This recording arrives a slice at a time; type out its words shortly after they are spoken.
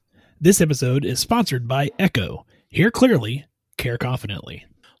This episode is sponsored by Echo. Hear clearly, care confidently.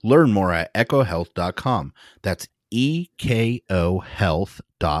 Learn more at echohealth.com. That's EKO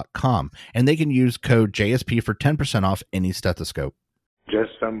health.com. And they can use code JSP for 10% off any stethoscope.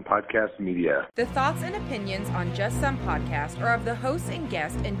 Just Some Podcast Media. The thoughts and opinions on Just Some Podcast are of the hosts and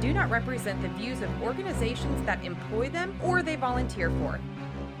guests and do not represent the views of organizations that employ them or they volunteer for.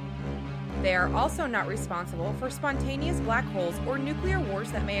 They are also not responsible for spontaneous black holes or nuclear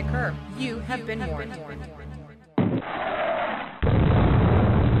wars that may occur. You have been warned.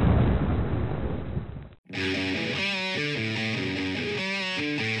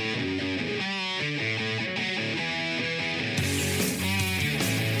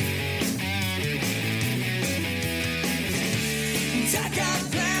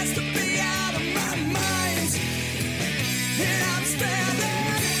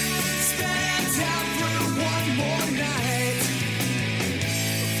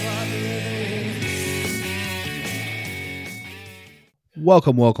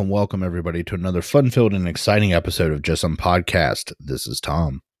 Welcome, everybody, to another fun-filled and exciting episode of Just Some Podcast. This is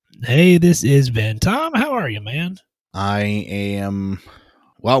Tom. Hey, this is Ben. Tom, how are you, man? I am,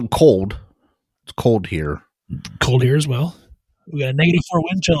 I'm cold. It's cold here. Cold here as well. We got a -4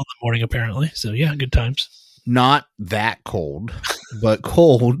 wind chill in the morning, apparently. So, yeah, good times. Not that cold, but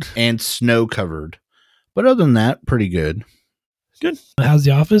cold and snow-covered. But other than that, pretty good. Good. How's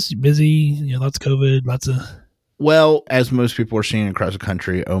the office? Busy? Lots of COVID, lots of... Well, as most people are seeing across the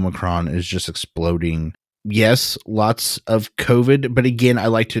country, Omicron is just exploding. Yes, lots of COVID, but again, I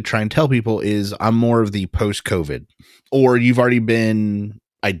like to try and tell people is I'm more of the post-COVID, or you've already been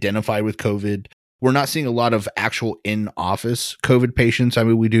identified with COVID. We're not seeing a lot of actual in-office COVID patients. I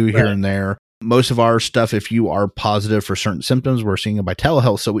mean, we do here and there. Most of our stuff, if you are positive for certain symptoms, we're seeing it by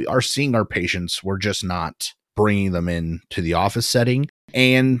telehealth. So we are seeing our patients. We're just not bringing them in to the office setting.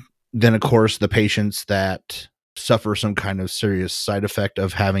 And then, of course, the patients that suffer some kind of serious side effect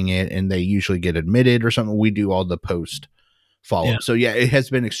of having it and they usually get admitted or something, we do all the post follow-up. Yeah. So yeah, it has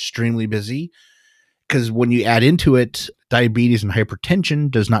been extremely busy because when you add into it, diabetes and hypertension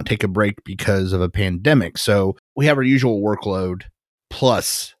does not take a break because of a pandemic. So we have our usual workload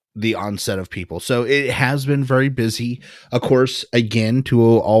plus the onset of people. So it has been very busy. Of course, again, to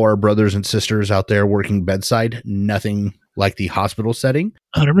all our brothers and sisters out there working bedside, nothing like the hospital setting.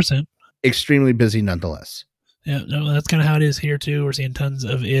 100%. Extremely busy nonetheless. Yeah, no, that's kind of how it is here too. We're seeing tons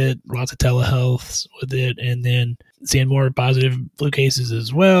of it, lots of telehealth with it, and then seeing more positive flu cases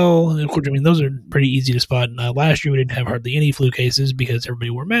as well. And of course, I mean, those are pretty easy to spot. Last year, we didn't have hardly any flu cases because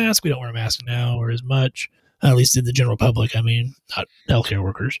everybody wore masks. We don't wear masks now or as much, at least in the general public. I mean, not healthcare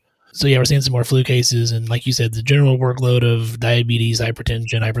workers. So yeah, we're seeing some more flu cases. And like you said, the general workload of diabetes,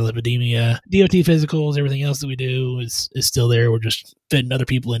 hypertension, hyperlipidemia, DOT physicals, everything else that we do is still there. We're just fitting other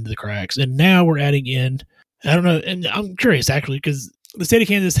people into the cracks. And now we're adding in, I don't know, and I'm curious actually, because the state of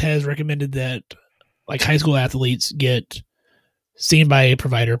Kansas has recommended that like high school athletes get seen by a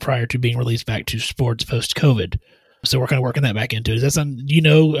provider prior to being released back to sports post-COVID. So we're kind of working that back into it. Is that something,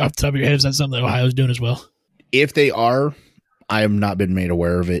 off the top of your head, is that something that Ohio's doing as well? If they are, I have not been made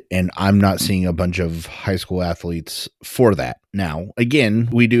aware of it, and I'm not seeing a bunch of high school athletes for that. Now, again,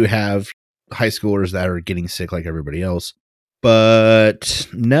 we do have high schoolers that are getting sick like everybody else. But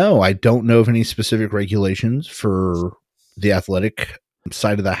no, I don't know of any specific regulations for the athletic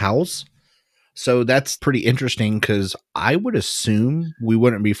side of the house. So that's pretty interesting because I would assume we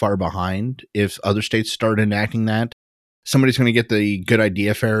wouldn't be far behind if other states start enacting that. Somebody's going to get the good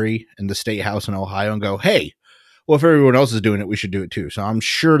idea fairy in the state house in Ohio and go, hey, well, if everyone else is doing it, we should do it too. So I'm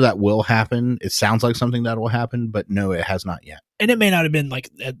sure that will happen. It sounds like something that will happen, but no, it has not yet. And it may not have been like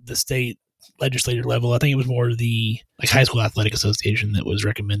at the state legislative level. I think it was more the like high school athletic association that was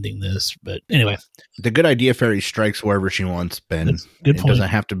recommending this. But anyway, the good idea fairy strikes wherever she wants, Ben. That's a good point. It doesn't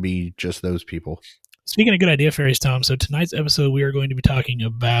have to be just those people. Speaking of good idea fairies, Tom, so tonight's episode we are going to be talking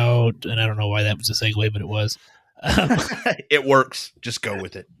about, and I don't know why that was a segue, but it was. It works. Just go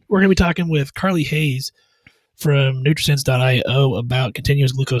with it. We're going to be talking with Carly Hayes from Nutrisense.io about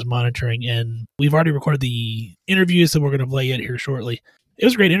continuous glucose monitoring, and we've already recorded the interview, so we're going to play it here shortly. It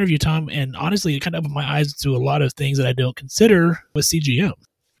was a great interview, Tom, and honestly, it kind of opened my eyes to a lot of things that I don't consider with CGM.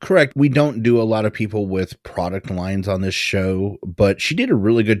 Correct. We don't do a lot of people with product lines on this show, but she did a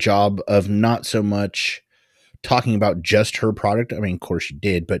really good job of not so much talking about just her product. I mean, of course she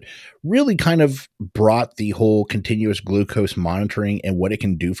did, but really kind of brought the whole continuous glucose monitoring and what it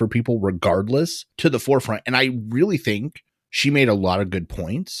can do for people regardless to the forefront. And I really think she made a lot of good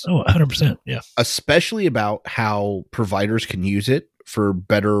points. Oh, 100%. Yeah. Especially about how providers can use it for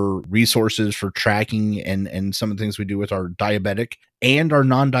better resources for tracking and some of the things we do with our diabetic and our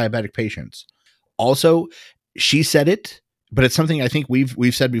non-diabetic patients. Also, she said it, but it's something I think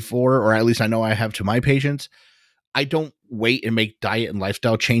we've said before, or at least I know I have to my patients. I don't wait and make diet and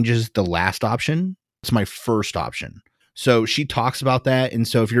lifestyle changes the last option. It's my first option. So she talks about that. And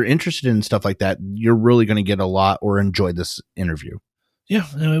so if you're interested in stuff like that, you're really going to get a lot or enjoy this interview. Yeah,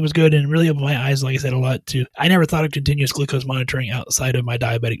 no, it was good and really opened my eyes, like I said, a lot too. I never thought of continuous glucose monitoring outside of my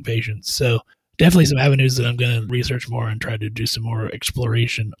diabetic patients. So definitely some avenues that I'm going to research more and try to do some more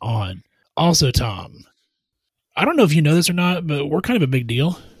exploration on. Also, Tom, I don't know if you know this or not, but we're kind of a big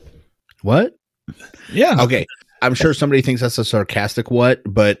deal. What? Yeah. Okay. I'm sure somebody thinks that's a sarcastic what,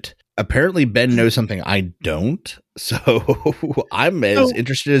 but apparently Ben knows something I don't. So I'm as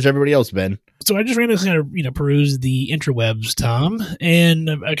interested as everybody else, Ben. So I just randomly kind of, peruse the interwebs, Tom, and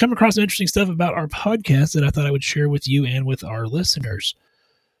I come across some interesting stuff about our podcast that I thought I would share with you and with our listeners.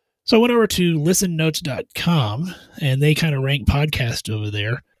 So I went over to listennotes.com and they kind of rank podcasts over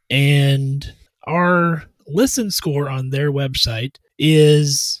there. And our listen score on their website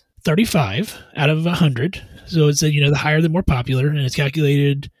is 35 out of 100. So it's, the higher the more popular, and it's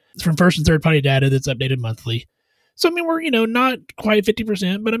calculated from first and third party data that's updated monthly. So, we're, not quite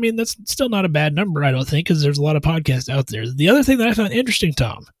 50%, but that's still not a bad number, I don't think, because there's a lot of podcasts out there. The other thing that I found interesting,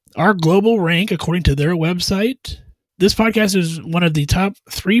 Tom, our global rank, according to their website, this podcast is one of the top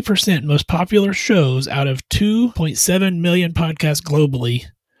 3% most popular shows out of 2.7 million podcasts globally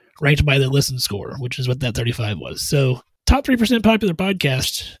ranked by the listen score, which is what that 35 was. So, top 3% popular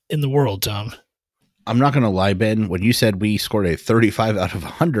podcast in the world, Tom. I'm not going to lie, Ben. When you said we scored a 35 out of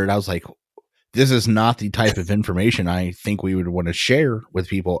 100, I was like, this is not the type of information I think we would want to share with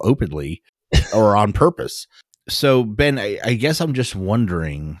people openly or on purpose. So, Ben, I guess I'm just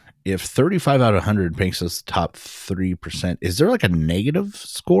wondering if 35 out of 100 makes us top 3%. Is there like a negative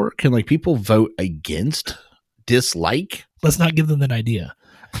score? Can people vote against, dislike? Let's not give them an idea.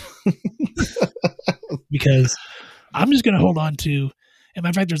 Because I'm just going to hold on to, and matter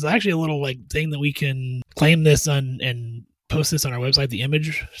of fact, there's actually a little thing that we can claim this on and post this on our website, the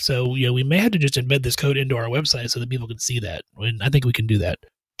image. So, we may have to just embed this code into our website so that people can see that. And I think we can do that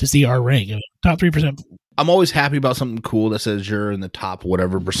to see our rank. Top 3%. I'm always happy about something cool that says you're in the top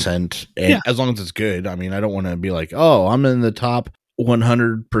whatever percent. And as long as it's good. I don't want to be like, oh, I'm in the top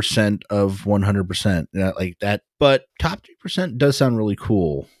 100% of 100%. Like that. But top 3% does sound really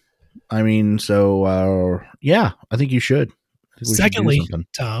cool. I think you should. Secondly,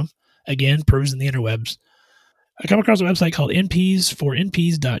 Tom, again, perusing the interwebs, I come across a website called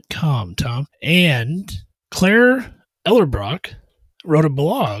nps4nps.com, Tom. And Claire Ellerbrock wrote a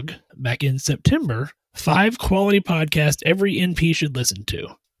blog back in September, 5 quality podcasts every NP should listen to.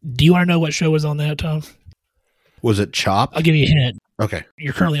 Do you want to know what show was on that, Tom? Was it Chopped? I'll give you a hint. Okay.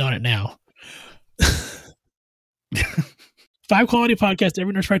 You're currently on it now. 5 quality podcasts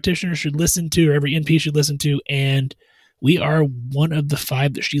every nurse practitioner should listen to, or every NP should listen to, and we are one of the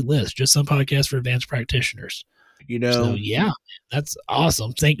 5 that she lists, just some podcasts for advanced practitioners. So, that's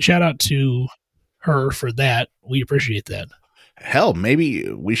awesome. Shout out to her for that. We appreciate that. Hell,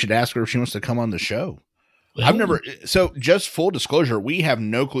 maybe we should ask her if she wants to come on the show. Well, so just full disclosure, we have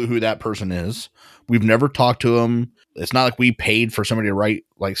no clue who that person is. We've never talked to him. It's not like we paid for somebody to write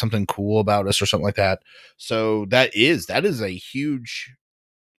something cool about us or something like that. So that is a huge,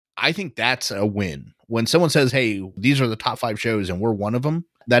 I think that's a win. When someone says, hey, these are the top 5 shows and we're one of them,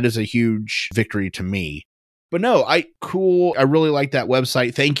 that is a huge victory to me. But no, cool. I really like that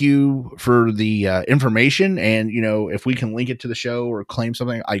website. Thank you for the information. And, if we can link it to the show or claim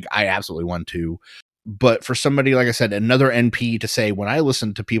something, I absolutely want to. But for somebody, like I said, another NP to say, when I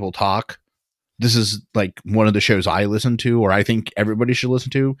listen to people talk, this is one of the shows I listen to, or I think everybody should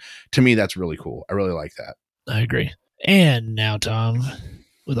listen to me, that's really cool. I really like that. I agree. And now, Tom,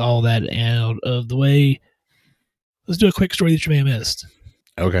 with all that out of the way, let's do a quick story that you may have missed.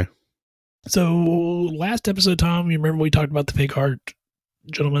 Okay. So last episode, Tom, you remember we talked about the pig heart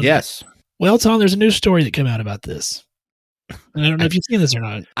gentleman? Yes. Well, Tom, there's a new story that came out about this. And I don't know if you've seen this or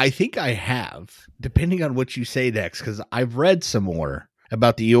not. I think I have, depending on what you say next, because I've read some more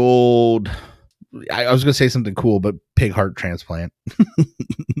about the old, I was going to say something cool, but pig heart transplant.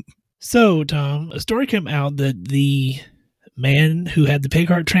 So, Tom, a story came out that the man who had the pig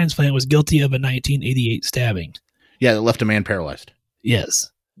heart transplant was guilty of a 1988 stabbing. Yeah, that left a man paralyzed. Yes.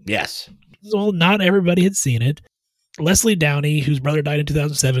 Yes. Well, not everybody had seen it. Leslie Downey, whose brother died in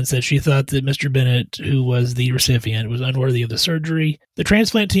 2007, said she thought that Mr. Bennett, who was the recipient, was unworthy of the surgery. The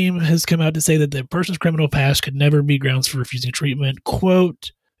transplant team has come out to say that the person's criminal past could never be grounds for refusing treatment.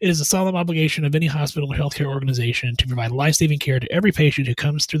 Quote, It is a solemn obligation of any hospital or healthcare organization to provide life-saving care to every patient who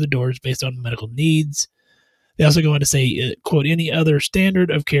comes through the doors based on medical needs. They also go on to say, quote, any other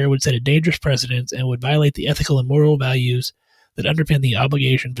standard of care would set a dangerous precedent and would violate the ethical and moral values that underpin the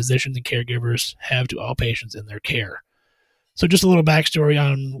obligation physicians and caregivers have to all patients in their care. So just a little backstory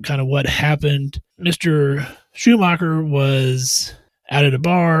on kind of what happened. Mr. Schumacher was out at a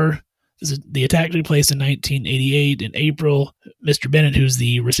bar. The attack took place in 1988 in April. Mr. Bennett, who's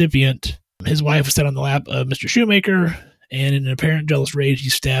the recipient, his wife was sat on the lap of Mr. Shoemaker, and in an apparent jealous rage, he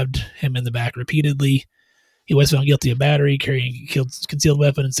stabbed him in the back repeatedly. He was found guilty of battery, carrying a concealed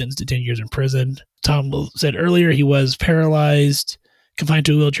weapon, and sentenced to 10 years in prison. Tom said earlier he was paralyzed, confined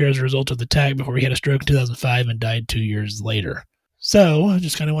to a wheelchair as a result of the attack before he had a stroke in 2005 and died 2 years later. So I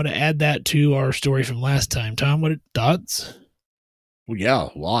just kind of want to add that to our story from last time. Tom, what thoughts? Well, yeah,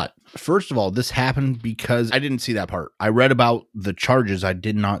 a lot. First of all, this happened because I didn't see that part. I read about the charges. I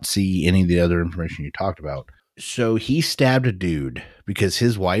did not see any of the other information you talked about. So he stabbed a dude because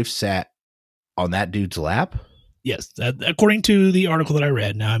his wife sat on that dude's lap? Yes, according to the article that I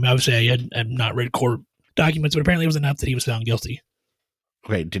read. Now, I mean, obviously, I have not read court documents, but apparently it was enough that he was found guilty.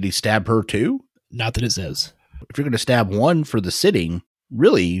 Okay, did he stab her too? Not that it says. If you're going to stab one for the sitting,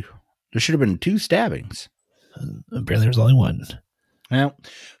 really, there should have been 2 stabbings. Apparently there's only one. Well,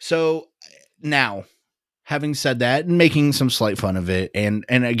 so now, having said that and making some slight fun of it, and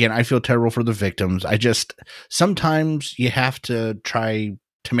again, I feel terrible for the victims. Sometimes you have to try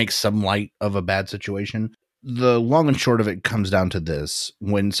to make some light of a bad situation. The long and short of it comes down to this.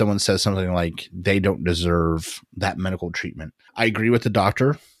 When someone says something like they don't deserve that medical treatment, I agree with the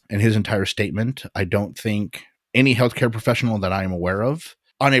doctor and his entire statement. I don't think any healthcare professional that I am aware of.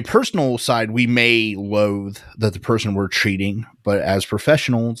 On a personal side, we may loathe that the person we're treating, but as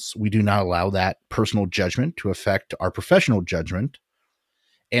professionals, we do not allow that personal judgment to affect our professional judgment.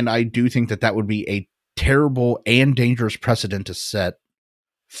 And I do think that that would be a terrible and dangerous precedent to set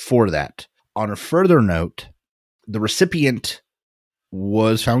for that. On a further note, the recipient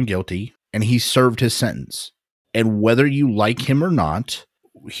was found guilty and he served his sentence. And whether you like him or not,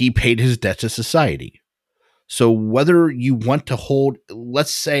 he paid his debt to society. So whether you want to hold,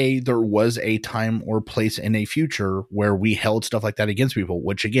 let's say there was a time or place in a future where we held stuff like that against people,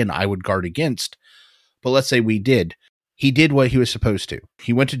 which again, I would guard against. But let's say we did. He did what he was supposed to.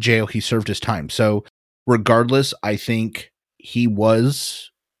 He went to jail. He served his time. So regardless, I think he was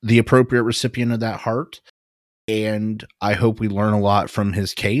the appropriate recipient of that heart. And I hope we learn a lot from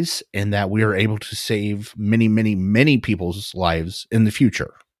his case and that we are able to save many, many, many people's lives in the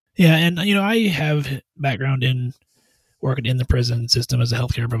future. Yeah, and I have background in working in the prison system as a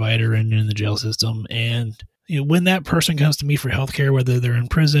healthcare provider and in the jail system. And when that person comes to me for healthcare, whether they're in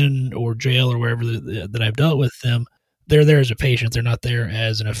prison or jail or wherever that I've dealt with them, they're there as a patient. They're not there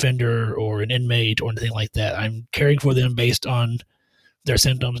as an offender or an inmate or anything like that. I'm caring for them based on their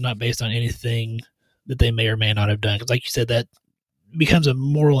symptoms, not based on anything that they may or may not have done. Because like you said, that becomes a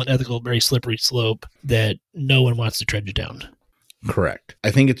moral and ethical, very slippery slope that no one wants to tread down. Correct.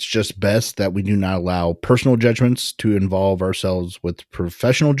 I think it's just best that we do not allow personal judgments to involve ourselves with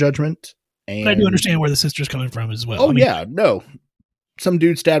professional judgment. And but I do understand where the sister's coming from as well. Oh, yeah. No. Some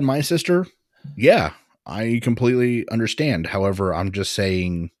dude stabbed my sister. Yeah, I completely understand. However, I'm just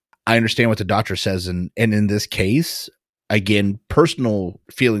saying I understand what the doctor says. And in this case, again, personal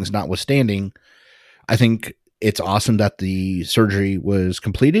feelings notwithstanding, I think it's awesome that the surgery was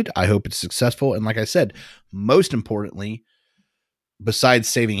completed. I hope it's successful. And like I said, most importantly, besides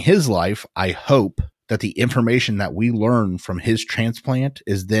saving his life, I hope that the information that we learn from his transplant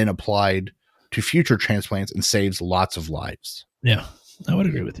is then applied to future transplants and saves lots of lives. Yeah, I would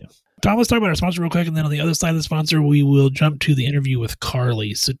agree with you. Tom, let's talk about our sponsor real quick. And then on the other side of the sponsor, we will jump to the interview with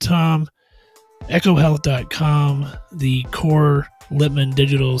Carly. So Tom, EchoHealth.com, the core Littman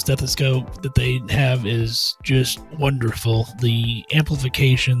digital stethoscope that they have is just wonderful. The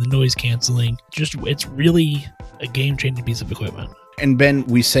amplification, the noise canceling, it's really a game-changing piece of equipment. And Ben,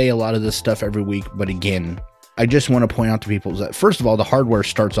 we say a lot of this stuff every week, but again, I just want to point out to people that, first of all, the hardware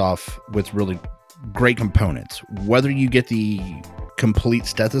starts off with really great components. Whether you get the complete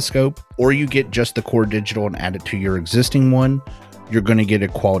stethoscope or you get just the core digital and add it to your existing one, you're going to get a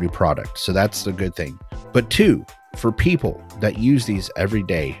quality product. So that's a good thing. But 2, for people that use these every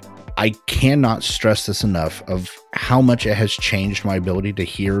day, I cannot stress this enough of how much it has changed my ability to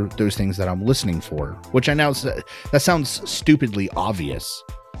hear those things that I'm listening for, which I know that sounds stupidly obvious.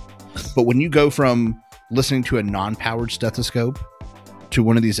 But when you go from listening to a non-powered stethoscope to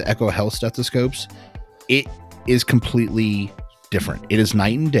one of these Echo Health stethoscopes, it is completely different. It is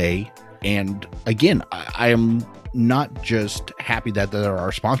night and day. And again, I am not just happy that they're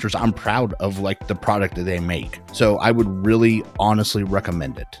our sponsors, I'm proud of like the product that they make. So I would really honestly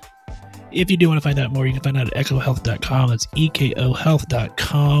recommend it. If you do want to find out more, you can find out at ekohealth.com. That's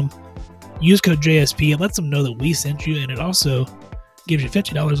ekohealth.com. Use code JSP. It lets them know that we sent you, and it also gives you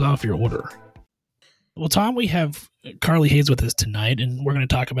 $50 off your order. Well, Tom, we have Carly Hayes with us tonight, and we're going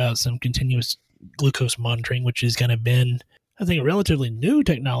to talk about some continuous glucose monitoring, which is going to be, I think, a relatively new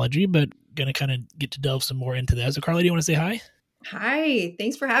technology, but going to kind of get to delve some more into that. So, Carly, do you want to say hi? Hi.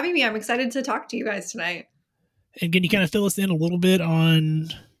 Thanks for having me. I'm excited to talk to you guys tonight. And can you kind of fill us in a little bit on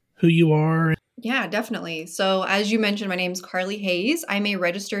who you are? Yeah, definitely. So as you mentioned, my name's Carly Hayes. I'm a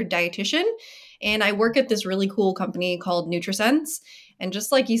registered dietitian, and I work at this really cool company called NutriSense. And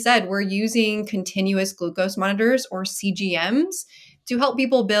just like you said, we're using continuous glucose monitors, or CGMs, to help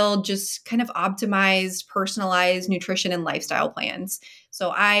people build just kind of optimized, personalized nutrition and lifestyle plans.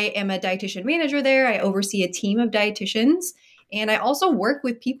 So I am a dietitian manager there. I oversee a team of dietitians, and I also work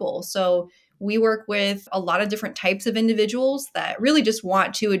with people. So we work with a lot of different types of individuals that really just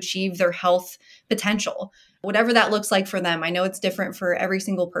want to achieve their health potential, whatever that looks like for them. I know it's different for every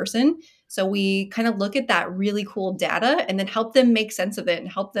single person. So we kind of look at that really cool data and then help them make sense of it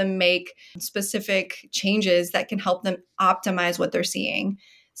and help them make specific changes that can help them optimize what they're seeing.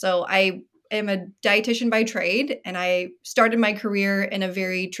 So I am a dietitian by trade, and I started my career in a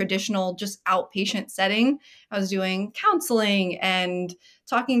very traditional, just outpatient setting. I was doing counseling and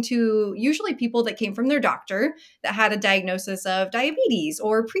talking to usually people that came from their doctor that had a diagnosis of diabetes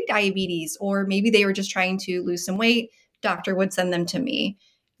or prediabetes, or maybe they were just trying to lose some weight. Doctor would send them to me.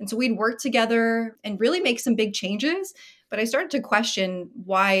 And so we'd work together and really make some big changes. But I started to question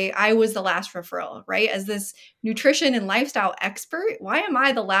why I was the last referral, right? As this nutrition and lifestyle expert, why am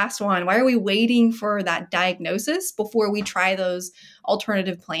I the last one? Why are we waiting for that diagnosis before we try those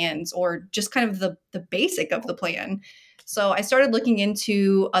alternative plans, or just kind of the basic of the plan? So I started looking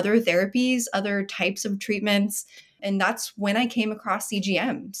into other therapies, other types of treatments. And that's when I came across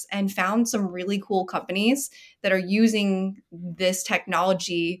CGMs and found some really cool companies that are using this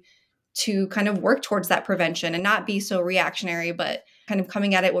technology to kind of work towards that prevention and not be so reactionary, but kind of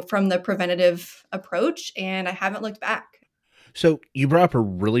coming at it from the preventative approach. And I haven't looked back. So you brought up a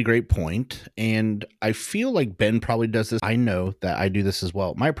really great point, and I feel like Ben probably does this. I know that I do this as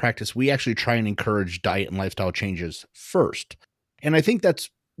well. My practice, we actually try and encourage diet and lifestyle changes first. And I think that's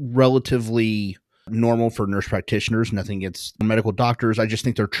relatively normal for nurse practitioners. Nothing against medical doctors. I just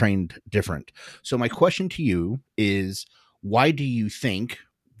think they're trained different. So my question to you is, why do you think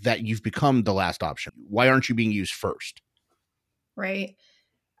that you've become the last option? Why aren't you being used first? Right.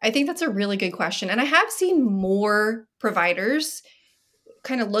 I think that's a really good question. And I have seen more providers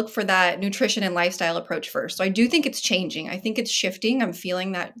kind of look for that nutrition and lifestyle approach first. So I do think it's changing. I think it's shifting. I'm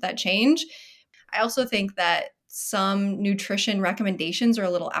feeling that change. I also think that some nutrition recommendations are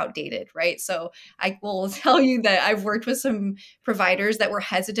a little outdated, right? So I will tell you that I've worked with some providers that were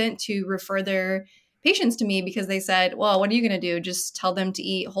hesitant to refer their patients to me because they said, well, what are you going to do? Just tell them to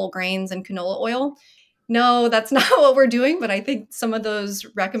eat whole grains and canola oil? No, that's not what we're doing. But I think some of those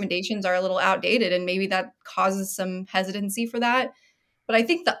recommendations are a little outdated, and maybe that causes some hesitancy for that. But I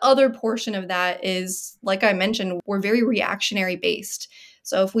think the other portion of that is, like I mentioned, we're very reactionary based.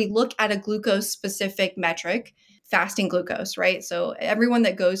 So if we look at a glucose specific metric, fasting glucose, right? So everyone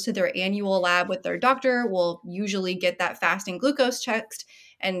that goes to their annual lab with their doctor will usually get that fasting glucose checked.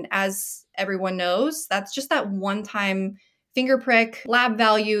 And as everyone knows, that's just that one-time finger prick lab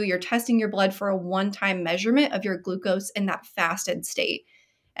value. You're testing your blood for a one-time measurement of your glucose in that fasted state.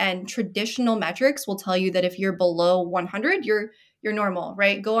 And traditional metrics will tell you that if you're below 100, you're normal,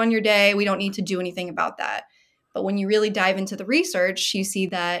 right? Go on your day. We don't need to do anything about that. But when you really dive into the research, you see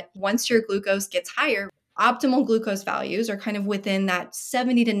that once your glucose gets higher, optimal glucose values are kind of within that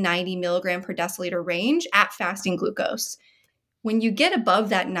 70 to 90 milligram per deciliter range at fasting glucose. When you get above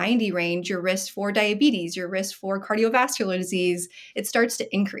that 90 range, your risk for diabetes, your risk for cardiovascular disease, it starts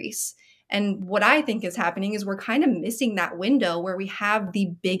to increase. And what I think is happening is we're kind of missing that window where we have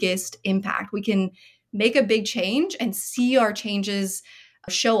the biggest impact. We can make a big change and see our changes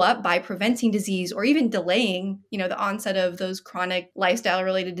show up by preventing disease or even delaying, the onset of those chronic lifestyle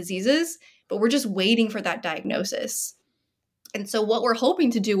related diseases, but we're just waiting for that diagnosis. And so what we're hoping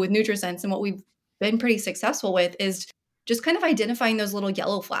to do with NutriSense and what we've been pretty successful with is just kind of identifying those little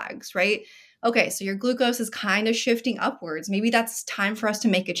yellow flags, right? Okay, so your glucose is kind of shifting upwards. Maybe that's time for us to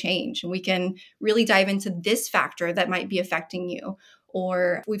make a change, and we can really dive into this factor that might be affecting you.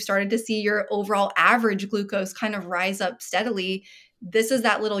 Or we've started to see your overall average glucose kind of rise up steadily. This is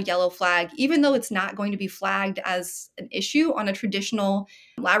that little yellow flag, even though it's not going to be flagged as an issue on a traditional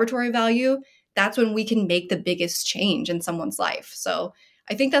laboratory value. that's when we can make the biggest change in someone's life. So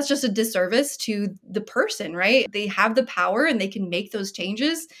I think that's just a disservice to the person, right? They have the power and they can make those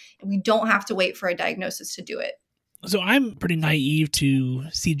changes. And we don't have to wait for a diagnosis to do it. So I'm pretty naive to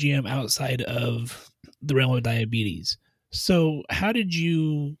CGM outside of the realm of diabetes. So how did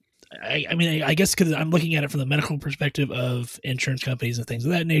you, I guess because I'm looking at it from the medical perspective of insurance companies and things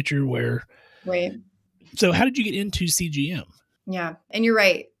of that nature where, right. So how did you get into CGM? Yeah. And you're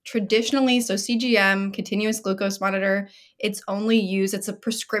right. Traditionally, so CGM, continuous glucose monitor, it's only used, it's a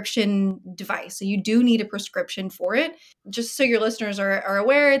prescription device. So you do need a prescription for it. Just so your listeners are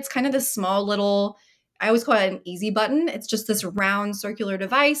aware, it's kind of this small little, I always call it an easy button. It's just this round circular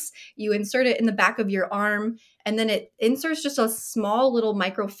device. You insert it in the back of your arm, and then it inserts just a small little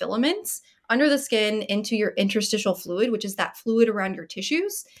microfilaments under the skin into your interstitial fluid, which is that fluid around your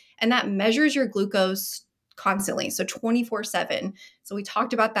tissues. And that measures your glucose constantly. So 24/7. So we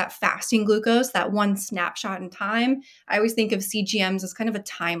talked about that fasting glucose, that one snapshot in time. I always think of CGMs as kind of a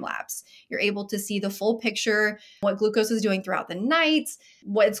time lapse. You're able to see the full picture, what glucose is doing throughout the night,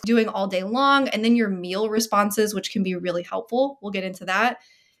 what it's doing all day long, and then your meal responses, which can be really helpful. We'll get into that.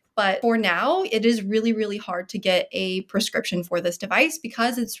 But for now, it is really, really hard to get a prescription for this device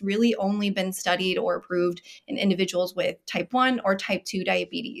because it's really only been studied or approved in individuals with type 1 or type 2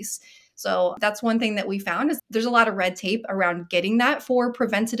 diabetes. So that's one thing that we found is there's a lot of red tape around getting that for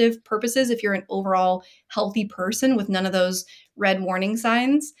preventative purposes if you're an overall healthy person with none of those red warning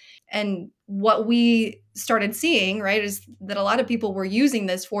signs. And what we started seeing, right, is that a lot of people were using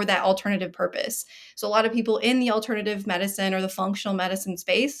this for that alternative purpose. So a lot of people in the alternative medicine or the functional medicine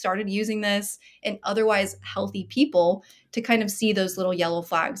space started using this in otherwise healthy people to kind of see those little yellow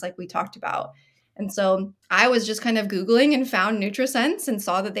flags like we talked about. And so I was just kind of Googling and found NutriSense and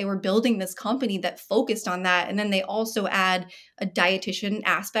saw that they were building this company that focused on that. And then they also add a dietitian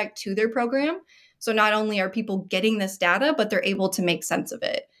aspect to their program. So not only are people getting this data, but they're able to make sense of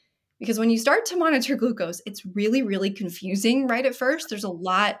it. Because when you start to monitor glucose, it's really, really confusing right at first. There's a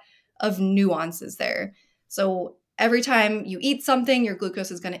lot of nuances there. So every time you eat something, your glucose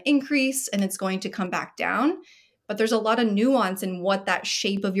is going to increase and it's going to come back down. But there's a lot of nuance in what that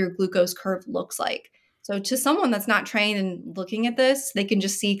shape of your glucose curve looks like. So to someone that's not trained and looking at this, they can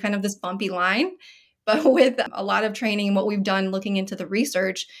just see kind of this bumpy line. But with a lot of training and what we've done looking into the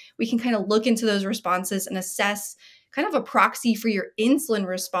research, we can kind of look into those responses and assess kind of a proxy for your insulin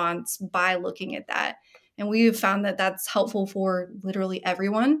response by looking at that. And we've found that that's helpful for literally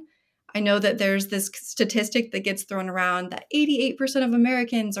everyone. I know that there's this statistic that gets thrown around that 88% of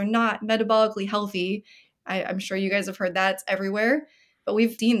Americans are not metabolically healthy. I'm sure you guys have heard that. It's everywhere, but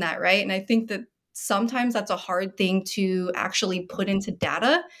we've seen that, right? And I think that sometimes that's a hard thing to actually put into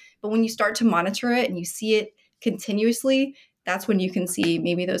data. But when you start to monitor it and you see it continuously, that's when you can see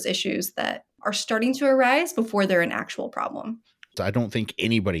maybe those issues that are starting to arise before they're an actual problem. So I don't think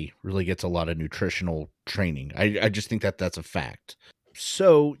anybody really gets a lot of nutritional training. I just think that that's a fact.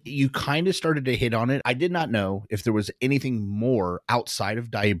 So you kind of started to hit on it. I did not know if there was anything more outside of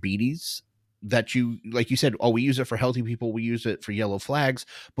diabetes that you, like you said, oh, we use it for healthy people, we use it for yellow flags.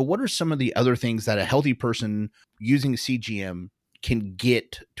 But what are some of the other things that a healthy person using CGM can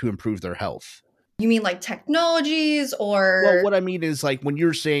get to improve their health? You mean like technologies or? Well, what I mean is like when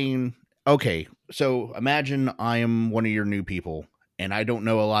you're saying, okay, so imagine I am one of your new people and I don't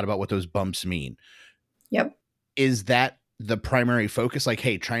know a lot about what those bumps mean. Yep. Is that the primary focus, like,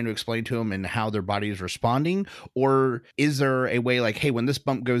 hey, trying to explain to them and how their body is responding? Or is there a way like, hey, when this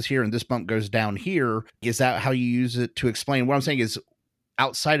bump goes here and this bump goes down here, is that how you use it to explain? What I'm saying is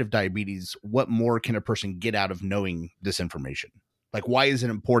outside of diabetes, what more can a person get out of knowing this information? Like, why is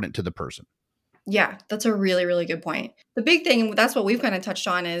it important to the person? Yeah, that's a really, really good point. The big thing, that's what we've kind of touched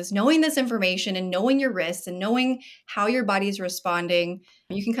on, is knowing this information and knowing your risks and knowing how your body is responding.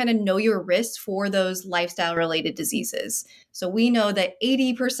 You can kind of know your risks for those lifestyle related diseases. So we know that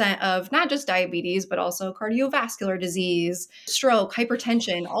 80% of not just diabetes, but also cardiovascular disease, stroke,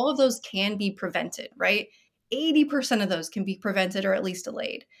 hypertension, all of those can be prevented, right? 80% of those can be prevented or at least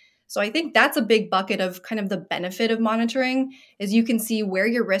delayed. So I think that's a big bucket of kind of the benefit of monitoring is you can see where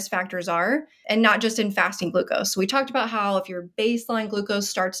your risk factors are and not just in fasting glucose. So we talked about how if your baseline glucose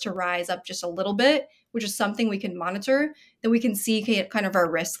starts to rise up just a little bit, which is something we can monitor, then we can see kind of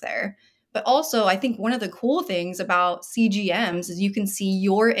our risk there. But also, I think one of the cool things about CGMs is you can see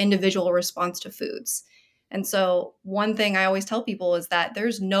your individual response to foods. And so one thing I always tell people is that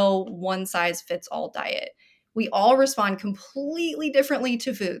there's no one size fits all diet. We all respond completely differently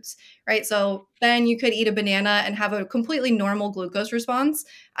to foods, right? So Ben, you could eat a banana and have a completely normal glucose response.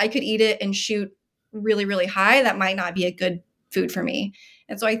 I could eat it and shoot really, really high. That might not be a good food for me.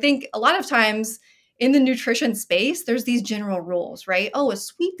 And so I think a lot of times in the nutrition space, there's these general rules, right? Oh, a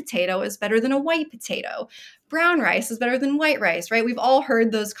sweet potato is better than a white potato. Brown rice is better than white rice, right? We've all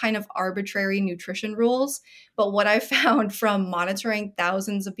heard those kind of arbitrary nutrition rules. But what I found from monitoring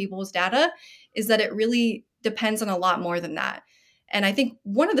thousands of people's data is that it really depends on a lot more than that. And I think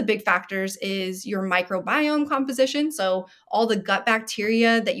one of the big factors is your microbiome composition. So all the gut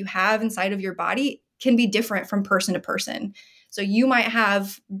bacteria that you have inside of your body can be different from person to person. So you might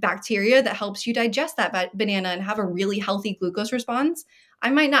have bacteria that helps you digest that banana and have a really healthy glucose response. I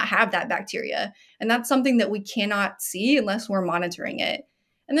might not have that bacteria. And that's something that we cannot see unless we're monitoring it.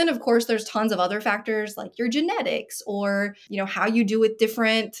 And then, of course, there's tons of other factors like your genetics or, how you do with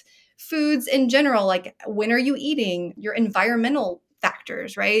different foods in general, like when are you eating, your environmental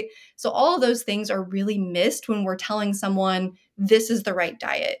factors, right? So all of those things are really missed when we're telling someone this is the right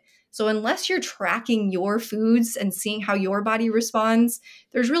diet. So unless you're tracking your foods and seeing how your body responds,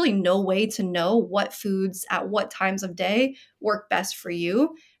 there's really no way to know what foods at what times of day work best for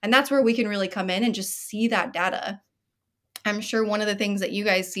you. And that's where we can really come in and just see that data. I'm sure one of the things that you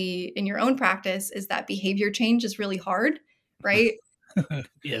guys see in your own practice is that behavior change is really hard, right?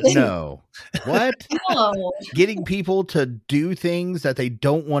 Yes. No. What? No. Getting people to do things that they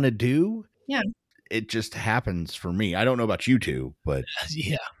don't want to do? Yeah. It just happens for me. I don't know about you two, but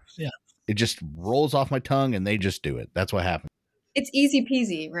Yeah. it just rolls off my tongue and they just do it. That's what happens. It's easy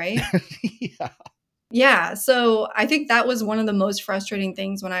peasy, right? Yeah. Yeah. So I think that was one of the most frustrating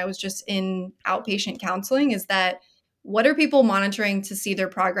things when I was just in outpatient counseling is that what are people monitoring to see their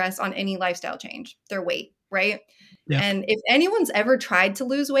progress on any lifestyle change? Their weight, right? Yeah. And if anyone's ever tried to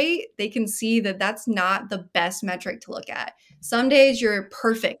lose weight, they can see that that's not the best metric to look at. Some days you're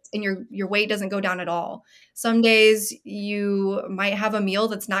perfect and your weight doesn't go down at all. Some days you might have a meal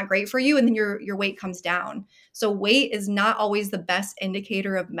that's not great for you and then your weight comes down. So weight is not always the best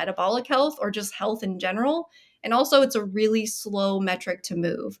indicator of metabolic health or just health in general. And also it's a really slow metric to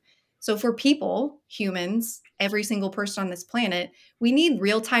move. So for people, humans, every single person on this planet, we need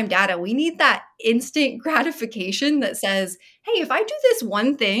real-time data. We need that instant gratification that says, hey, if I do this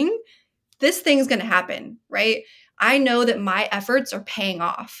one thing, this thing's going to happen, right? I know that my efforts are paying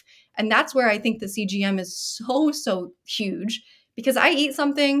off. And that's where I think the CGM is so huge because I eat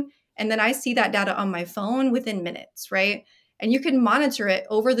something and then I see that data on my phone within minutes, right? And you can monitor it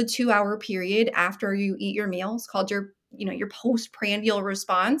over the 2-hour period after you eat your meal. It's called your postprandial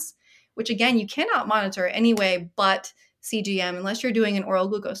response, which again, you cannot monitor anyway but CGM unless you're doing an oral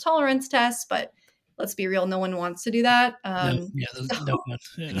glucose tolerance test. But let's be real, no one wants to do that.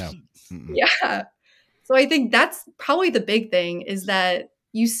 Yeah. So I think that's probably the big thing is that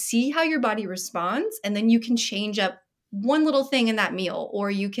you see how your body responds and then you can change up one little thing in that meal or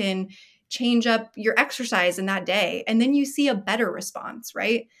you can change up your exercise in that day and then you see a better response,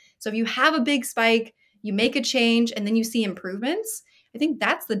 right? So if you have a big spike, you make a change and then you see improvements, I think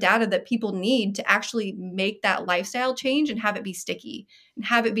that's the data that people need to actually make that lifestyle change and have it be sticky and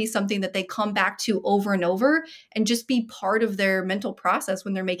have it be something that they come back to over and over and just be part of their mental process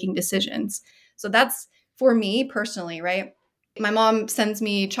when they're making decisions. So that's for me personally, right? My mom sends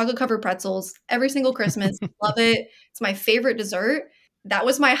me chocolate covered pretzels every single Christmas. Love it. It's my favorite dessert. That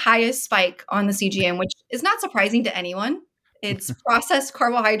was my highest spike on the CGM, which is not surprising to anyone. It's processed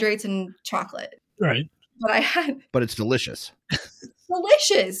carbohydrates and chocolate. Right. But it's delicious.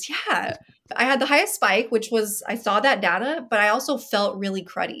 Delicious. Yeah. I had the highest spike, which was, I saw that data, but I also felt really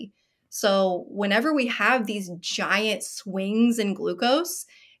cruddy. So whenever we have these giant swings in glucose,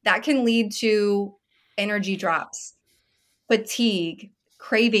 that can lead to energy drops, fatigue,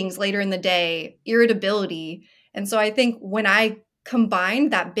 cravings later in the day, irritability. And so I think when I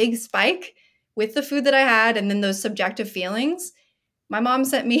combined that big spike with the food that I had and then those subjective feelings, my mom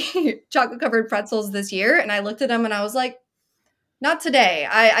sent me chocolate covered pretzels this year and I looked at them and I was like, not today.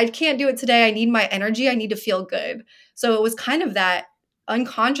 I can't do it today. I need my energy. I need to feel good. So it was kind of that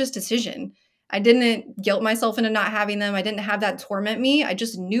unconscious decision. I didn't guilt myself into not having them. I didn't have that torment me. I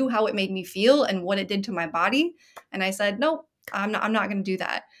just knew how it made me feel and what it did to my body. And I said, nope, I'm not going to do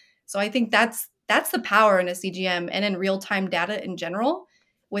that. So I think that's the power in a CGM and in real-time data in general.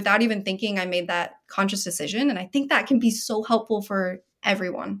 Without even thinking, I made that conscious decision. And I think that can be so helpful for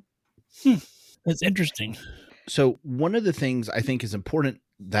everyone. That's interesting. So one of the things I think is important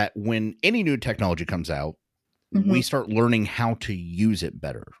that when any new technology comes out, we start learning how to use it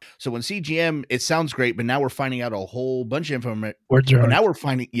better. So when CGM, it sounds great, but now we're finding out a whole bunch of information. Words are hard. Now we're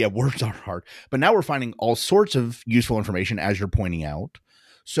finding, words are hard, but now we're finding all sorts of useful information as you're pointing out.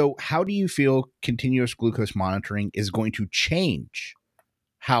 So how do you feel continuous glucose monitoring is going to change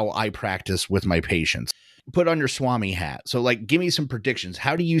how I practice with my patients? put on your Swami hat. So like, give me some predictions.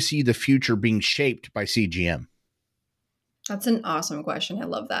 How do you see the future being shaped by CGM? That's an awesome question. I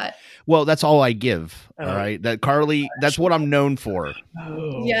love that. Well, that's all I give. Oh. All right. That Carly, that's what I'm known for.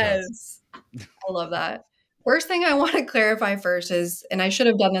 Oh, Yes. I love that. First thing I want to clarify first is, and I should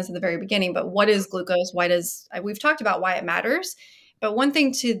have done this at the very beginning, but what is glucose? We've talked about why it matters, but one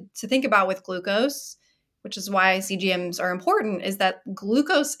thing to think about with glucose, which is why CGMs are important, is that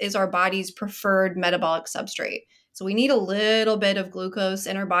glucose is our body's preferred metabolic substrate. So we need a little bit of glucose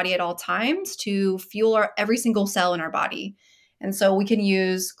in our body at all times to fuel every single cell in our body. And so we can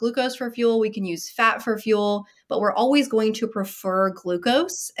use glucose for fuel, we can use fat for fuel, but we're always going to prefer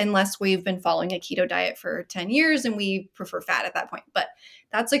glucose unless we've been following a keto diet for 10 years and we prefer fat at that point. But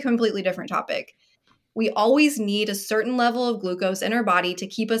that's a completely different topic. We always need a certain level of glucose in our body to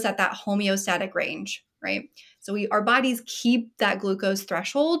keep us at that homeostatic range, right? So our bodies keep that glucose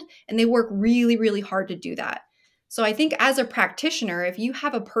threshold and they work really, really hard to do that. So I think as a practitioner, if you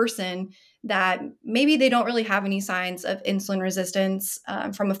have a person that maybe they don't really have any signs of insulin resistance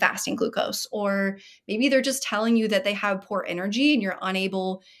from a fasting glucose, or maybe they're just telling you that they have poor energy and you're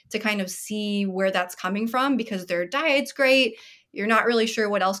unable to kind of see where that's coming from because their diet's great, you're not really sure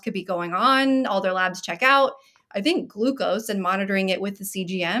what else could be going on, all their labs check out. I think glucose and monitoring it with the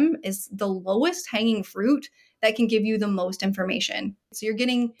CGM is the lowest hanging fruit that can give you the most information. So you're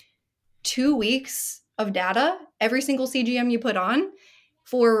getting 2 weeks of data, every single CGM you put on,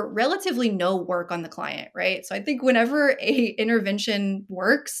 for relatively no work on the client, right? So I think whenever a intervention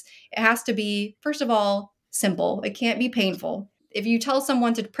works, it has to be, first of all, simple. It can't be painful. If you tell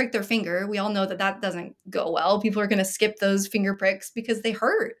someone to prick their finger, we all know that that doesn't go well. People are going to skip those finger pricks because they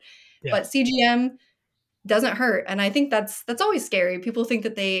hurt. Yeah. But CGM doesn't hurt. And I think that's always scary. People think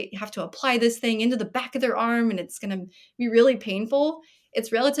that they have to apply this thing into the back of their arm and it's going to be really painful.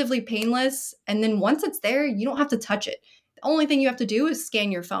 It's relatively painless. And then once it's there, you don't have to touch it. The only thing you have to do is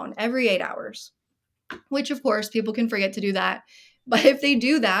scan your phone every 8 hours, which of course people can forget to do that. But if they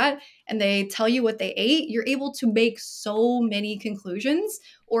do that and they tell you what they ate, you're able to make so many conclusions,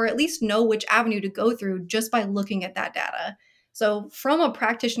 or at least know which avenue to go through just by looking at that data. So from a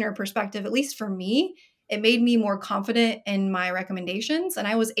practitioner perspective, at least for me, it made me more confident in my recommendations. And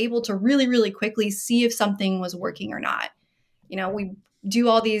I was able to really, really quickly see if something was working or not. You know, we do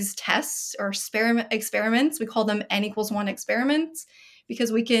all these tests or experiments. We call them N=1 experiments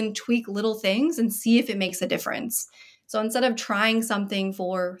because we can tweak little things and see if it makes a difference. So instead of trying something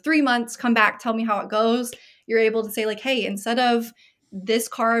for 3 months, come back, tell me how it goes, you're able to say like, hey, instead of this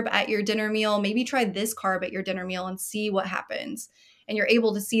carb at your dinner meal, maybe try this carb at your dinner meal and see what happens. And you're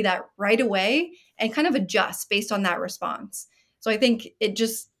able to see that right away and kind of adjust based on that response. So I think it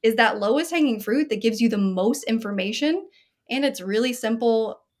just is that lowest hanging fruit that gives you the most information. And it's really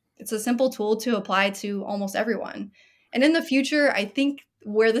simple. It's a simple tool to apply to almost everyone. And in the future, I think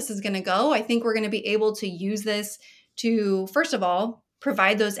where this is going to go, I think we're going to be able to use this to, first of all,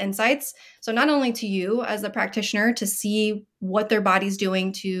 provide those insights. So not only to you as a practitioner to see what their body's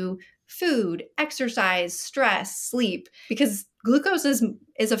doing to food, exercise, stress, sleep, because glucose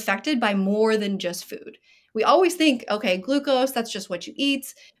is affected by more than just food. We always think, okay, glucose, that's just what you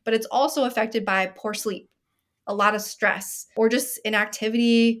eat, but it's also affected by poor sleep, a lot of stress, or just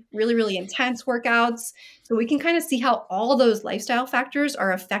inactivity, really, really intense workouts. So we can kind of see how all those lifestyle factors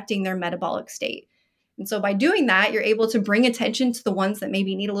are affecting their metabolic state. And so by doing that, you're able to bring attention to the ones that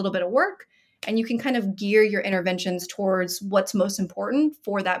maybe need a little bit of work, and you can kind of gear your interventions towards what's most important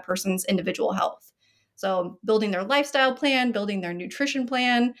for that person's individual health. So building their lifestyle plan, building their nutrition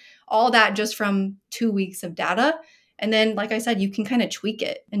plan, all that just from 2 weeks of data. And then, like I said, you can kind of tweak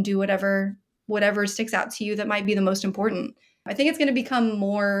it and do whatever sticks out to you that might be the most important. I think it's going to become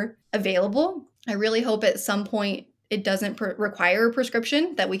more available. I really hope at some point it doesn't require a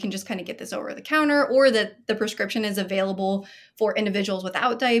prescription, that we can just kind of get this over the counter, or that the prescription is available for individuals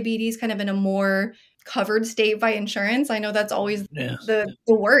without diabetes, kind of in a more covered state by insurance. I know that's always the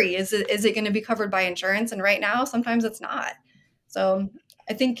worry. Is it going to be covered by insurance? And right now, sometimes it's not. So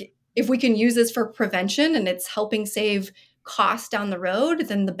I think if we can use this for prevention and it's helping save costs down the road,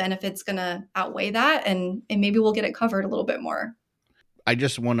 then the benefit's going to outweigh that. And maybe we'll get it covered a little bit more. I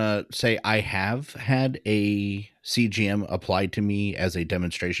just want to say I have had a CGM applied to me as a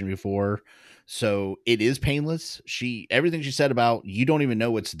demonstration before. So it is painless. Everything she said about you don't even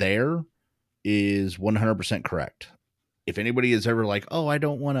know it's there is 100% correct. If anybody is ever like, oh, I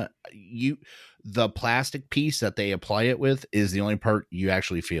don't want to, the plastic piece that they apply it with is the only part you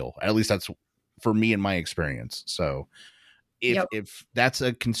actually feel. At least that's for me in my experience. So if that's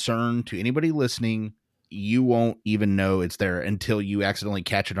a concern to anybody listening, you won't even know it's there until you accidentally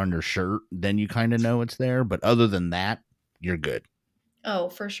catch it on your shirt. Then you kind of know it's there. But other than that, you're good. Oh,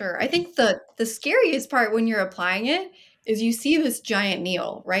 for sure. I think the scariest part when you're applying it is you see this giant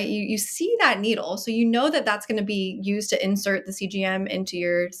needle, right? You see that needle. So you know that that's going to be used to insert the CGM into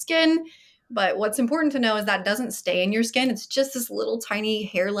your skin. But what's important to know is that doesn't stay in your skin. It's just this little tiny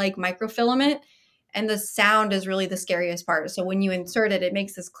hair-like microfilament. And the sound is really the scariest part. So when you insert it, it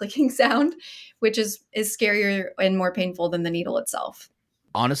makes this clicking sound, which is scarier and more painful than the needle itself.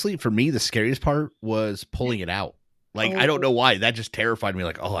 Honestly, for me, the scariest part was pulling it out. Like, I don't know why. That just terrified me.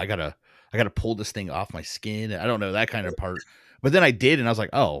 Like, oh, I gotta pull this thing off my skin. I don't know, that kind of part. But then I did, and I was like,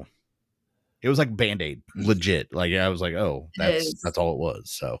 oh, it was like Band-Aid, legit. Like, I was like, oh, that's all it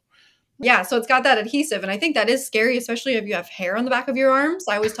was. So yeah, so it's got that adhesive, and I think that is scary, especially if you have hair on the back of your arms.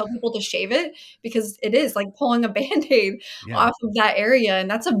 I always tell people to shave it because it is like pulling a Band-Aid off of that area, and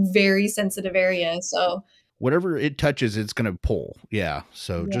that's a very sensitive area. So whatever it touches, it's going to pull. Yeah,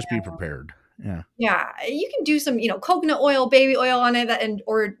 so just be prepared. Yeah, you can do some, coconut oil, baby oil on it,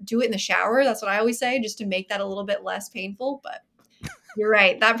 or do it in the shower. That's what I always say, just to make that a little bit less painful. But you're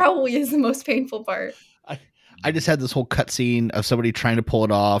right, that probably is the most painful part. I just had this whole cutscene of somebody trying to pull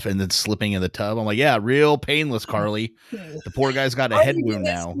it off and then slipping in the tub. I'm like, yeah, real painless, Carly. The poor guy's got a head wound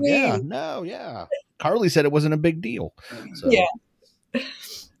now. Yeah. Carly said it wasn't a big deal. So. Yeah,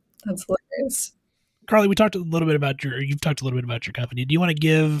 that's hilarious. Carly, you've talked a little bit about your company. Do you want to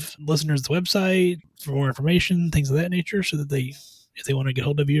give listeners the website for more information, things of that nature, so that if they want to get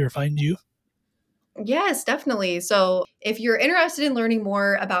hold of you or find you? Yes, definitely. So if you're interested in learning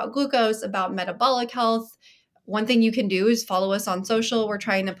more about glucose, about metabolic health, one thing you can do is follow us on social. We're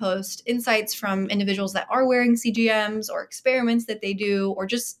trying to post insights from individuals that are wearing CGMs or experiments that they do, or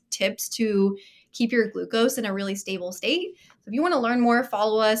just tips to keep your glucose in a really stable state. So if you want to learn more,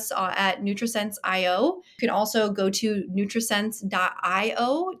 follow us at NutriSense.io. You can also go to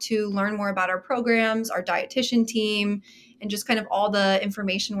NutriSense.io to learn more about our programs, our dietitian team, and just kind of all the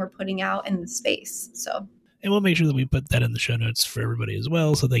information we're putting out in the space. So, and we'll make sure that we put that in the show notes for everybody as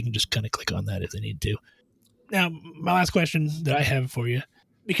well, so they can just kind of click on that if they need to. Now, my last question that I have for you,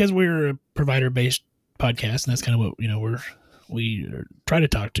 because we're a provider-based podcast, and that's kind of what we try to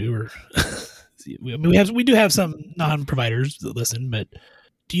talk to, or we do have some non-providers that listen, but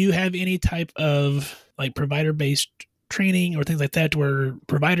do you have any type of like provider-based training or things like that, where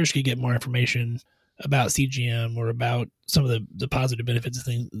providers could get more information about CGM or about some of the positive benefits of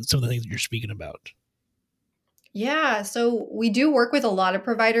things, some of the things that you're speaking about? Yeah, so we do work with a lot of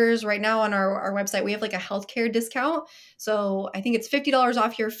providers right now on our website. We have like a healthcare discount. So I think it's $50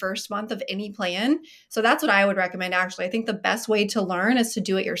 off your first month of any plan. So that's what I would recommend, actually. I think the best way to learn is to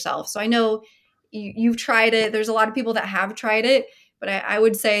do it yourself. So I know you've tried it. There's a lot of people that have tried it, but I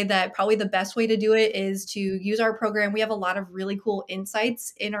would say that probably the best way to do it is to use our program. We have a lot of really cool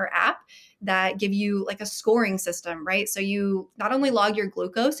insights in our app that give you like a scoring system, right? So you not only log your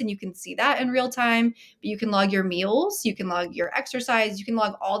glucose and you can see that in real time, but you can log your meals, you can log your exercise, you can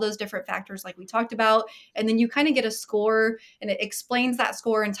log all those different factors like we talked about. And then you kind of get a score, and it explains that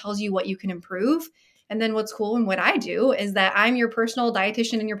score and tells you what you can improve. And then what's cool and what I do is that I'm your personal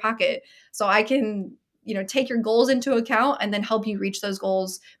dietitian in your pocket. So I can, take your goals into account and then help you reach those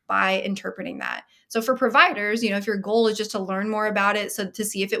goals by interpreting that. So for providers, if your goal is just to learn more about it, so to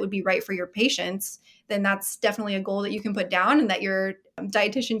see if it would be right for your patients, then that's definitely a goal that you can put down and that your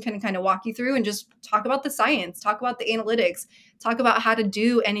dietitian can kind of walk you through and just talk about the science, talk about the analytics, talk about how to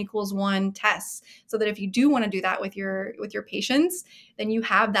do N=1 tests, so that if you do want to do that with your patients, then you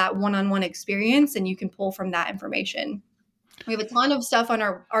have that one-on-one experience and you can pull from that information. We have a ton of stuff on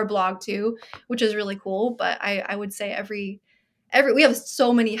our blog too, which is really cool. But I would say we have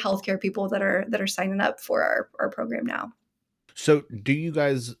so many healthcare people that are signing up for our program now. So do you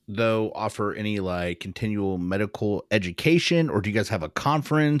guys, though, offer any like continual medical education, or do you guys have a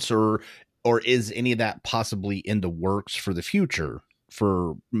conference, or is any of that possibly in the works for the future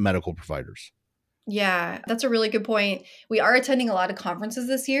for medical providers? Yeah, that's a really good point. We are attending a lot of conferences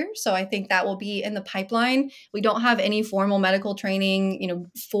this year, so I think that will be in the pipeline. We don't have any formal medical training,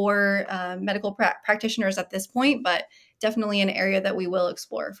 for medical practitioners at this point, but definitely an area that we will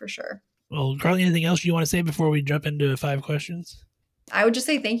explore for sure. Well, Carly, anything else you want to say before we jump into 5 questions? I would just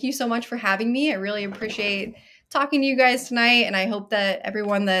say thank you so much for having me. I really appreciate talking to you guys tonight, and I hope that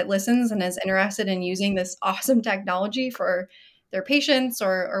everyone that listens and is interested in using this awesome technology for their patients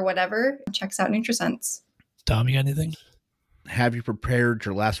or whatever checks out NutriSense. Tom, you got anything? Have you prepared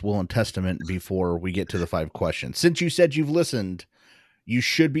your last will and testament before we get to the 5 questions? Since you said you've listened, you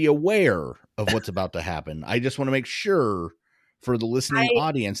should be aware of what's about to happen. I just want to make sure for the listening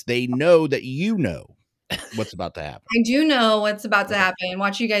audience, they know that you know. what's about to happen. I do know what's about to happen.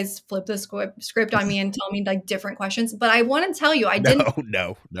 Watch you guys flip the script on me and tell me like different questions. But I want to tell you, I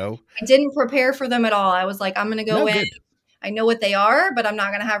didn't prepare for them at all. I was like, I'm going to go in. Good. I know what they are, but I'm not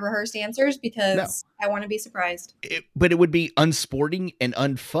going to have rehearsed answers because I want to be surprised. But it would be unsporting and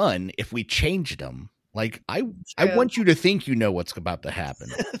unfun if we changed them. Like I want you to think you know what's about to happen.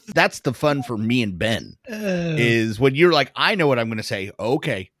 That's the fun for me and Ben is when you're like, I know what I'm going to say.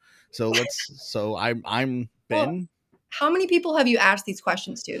 Okay. So I'm Ben. Well, how many people have you asked these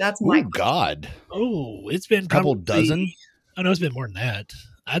questions to? That's my question. God. Oh, it's been a couple dozen. I know it's been more than that.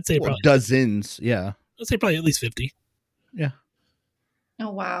 I'd say probably dozens. Yeah. I'd say probably at least 50. Yeah.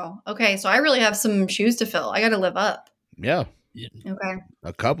 Oh, wow. Okay. So I really have some shoes to fill. I got to live up. Yeah. Okay.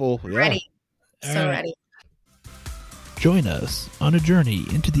 A couple. Yeah. Ready. So ready. Join us on a journey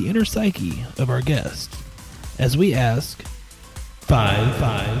into the inner psyche of our guest as we ask five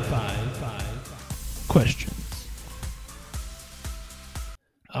questions.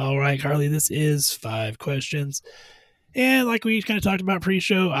 All right, Carly, this is 5 questions. And like we kind of talked about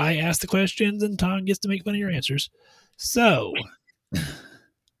pre-show, I ask the questions and Tom gets to make fun of your answers. So,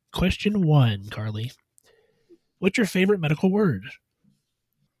 question 1, Carly. What's your favorite medical word?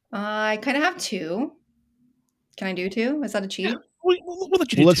 I kind of have 2. Can I do 2? Is that a cheat? Yeah, we'll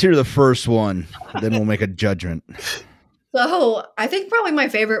let you do let's 2. hear the first one. Then we'll make a judgment. So I think probably my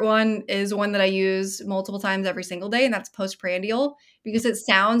favorite one is one that I use multiple times every single day, and that's postprandial because it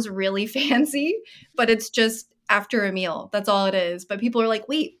sounds really fancy, but it's just after a meal. That's all it is. But people are like,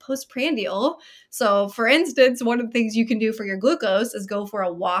 wait, postprandial? So for instance, one of the things you can do for your glucose is go for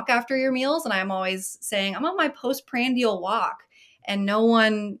a walk after your meals. And I'm always saying, I'm on my postprandial walk. And no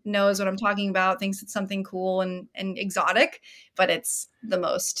one knows what I'm talking about, thinks it's something cool and exotic, but it's the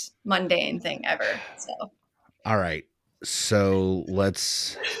most mundane thing ever. So, all right. So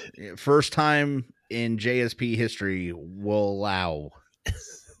let's, first time in JSP history, we'll allow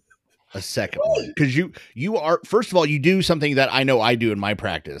a second one. Because you are, first of all, you do something that I know I do in my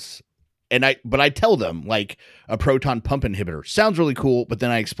practice. But I tell them like a proton pump inhibitor sounds really cool, but then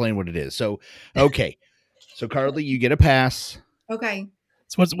I explain what it is. So, okay. So Carly, you get a pass. Okay.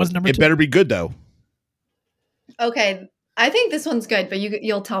 So what's number 2? It better be good though. Okay. I think this one's good, but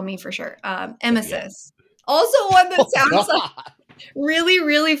you'll tell me for sure. Emesis. Also one that sounds like really,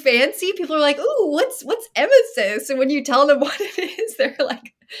 really fancy. People are like, ooh, what's emesis? And when you tell them what it is,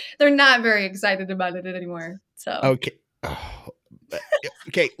 they're not very excited about it anymore. So okay.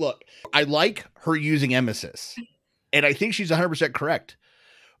 Okay, look, I like her using emesis. And I think she's 100% correct.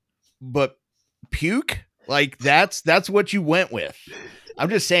 But puke? Like that's what you went with. I'm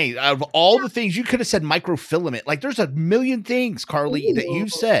just saying, out of all the things you could have said, microfilament. Like there's a million things, Carly, that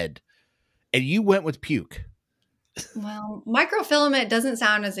you've said, and you went with puke. Well, microfilament doesn't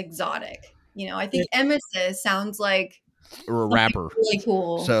sound as exotic. I think emesis sounds like or a rapper. Really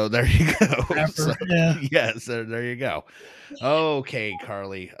cool. So there you go. Rapper, yeah. Yes, there you go. Okay,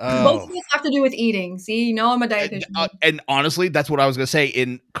 Carly. Both of this have to do with eating. See, I'm a dietitian. And honestly, that's what I was going to say.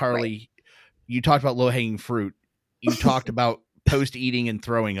 In Carly, you talked about low-hanging fruit. You talked about post-eating and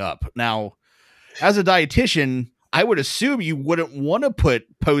throwing up. Now, as a dietitian, I would assume you wouldn't want to put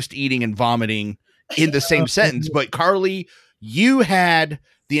post-eating and vomiting in the same sentence. But Carly, you had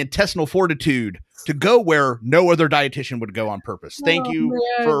the intestinal fortitude to go where no other dietitian would go on purpose. Thank you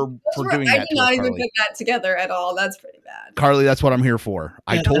for doing that. I did not even put that together at all. That's pretty bad. Carly, that's what I'm here for.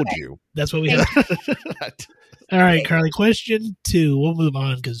 I told you. That's what we have. All right, Carly, question 2. We'll move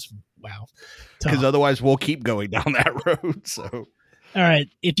on because, wow. Because otherwise we'll keep going down that road. So, all right.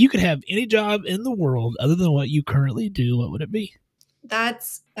 If you could have any job in the world other than what you currently do, what would it be?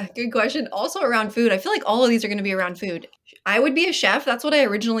 That's a good question. Also around food. I feel like all of these are going to be around food. I would be a chef. That's what I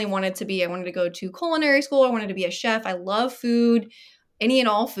originally wanted to be. I wanted to go to culinary school. I wanted to be a chef. I love food, any and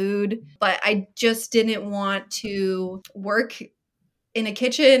all food, but I just didn't want to work in a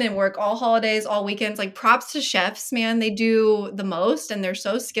kitchen and work all holidays, all weekends. Like props to chefs, man. They do the most and they're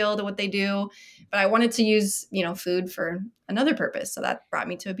so skilled at what they do. But I wanted to use, food for another purpose. So that brought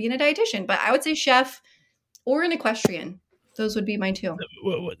me to being a dietitian. But I would say chef or an equestrian. Those would be my 2.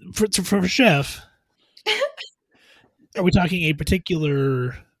 For a chef, are we talking a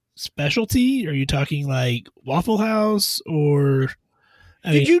particular specialty? Are you talking like Waffle House or...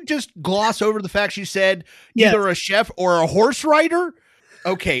 Did you just gloss over the fact she said either a chef or a horse rider?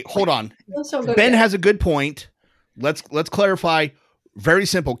 Okay, hold on. Ben has a good point. Let's clarify. Very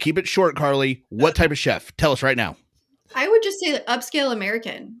simple. Keep it short, Carly. What type of chef? Tell us right now. I would just say upscale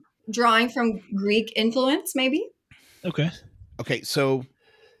American, drawing from Greek influence, maybe. Okay, so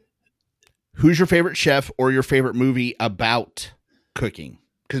who's your favorite chef or your favorite movie about cooking?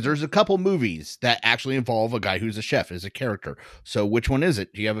 Because there's a couple movies that actually involve a guy who's a chef as a character. So which one is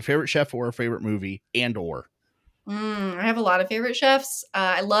it? Do you have a favorite chef or a favorite movie and/or? I have a lot of favorite chefs.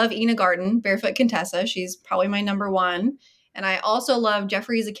 I love Ina Garten, Barefoot Contessa. She's probably my number one. And I also love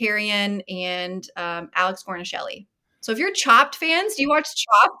Jeffrey Zakarian and Alex Guarnaschelli. So if you're Chopped fans, do you watch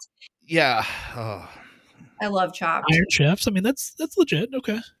Chopped? Yeah. Oh. I love Chopped. Iron Chefs. I mean, that's legit.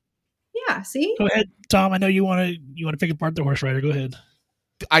 Okay. Yeah. See. Go ahead, Tom. I know you want to pick apart the horse rider. Go ahead.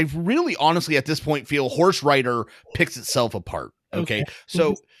 I really honestly at this point feel Horse Rider picks itself apart. Okay.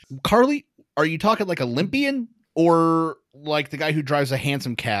 So Carly, are you talking like Olympian or like the guy who drives a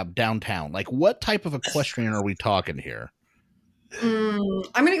hansom cab downtown? Like what type of equestrian are we talking here? I'm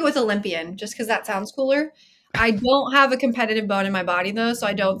going to go with Olympian just because that sounds cooler. I don't have a competitive bone in my body though. So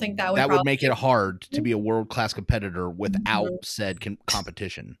I don't think that would make it hard to be a world-class competitor without said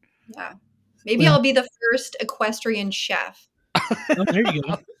competition. Yeah. Maybe I'll be the first equestrian chef. Oh, there you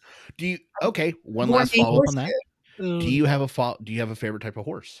go. One last follow-up on that. Do you have a favorite type of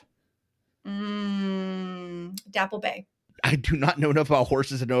horse? Dapple Bay. I do not know enough about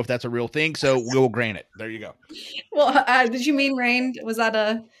horses to know if that's a real thing, so we'll grant it. There you go. Well, did you mean Rain? Was that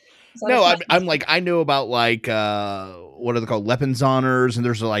a? No, I'm like I know about like what are they called, Lepenzoners, and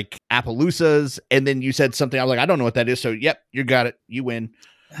there's like Appaloosas, and then you said something. I was like, I don't know what that is. So yep, you got it. You win.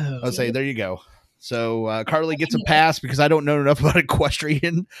 I'll say there you go. So Carly gets a pass because I don't know enough about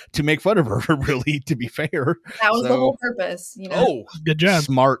equestrian to make fun of her. Really, to be fair, that was the whole purpose. You know? Oh, good job.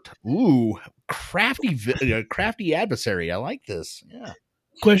 Smart. Ooh, crafty adversary. I like this. Yeah.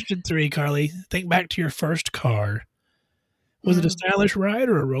 Question 3, Carly. Think back to your first car. Was it a stylish ride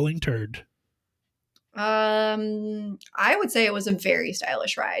or a rolling turd? I would say it was a very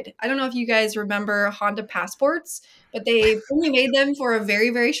stylish ride. I don't know if you guys remember Honda Passports, but they only made them for a very,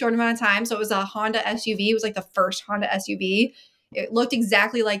 very short amount of time. So it was a Honda SUV. It was like the first Honda SUV. It looked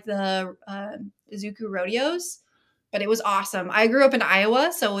exactly like the Izuku Rodeos, but it was awesome. I grew up in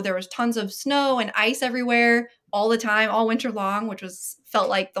Iowa, so there was tons of snow and ice everywhere all the time, all winter long, which felt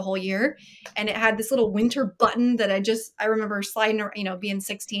like the whole year. And it had this little winter button that I remember sliding, being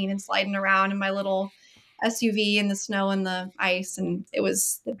 16 and sliding around in my little SUV in the snow and the ice. And it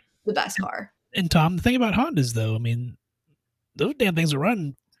was the best car. And Tom, the thing about Hondas though, I mean, those damn things are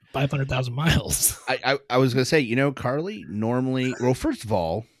running 500,000 miles. I was going to say, Carly, normally, well, first of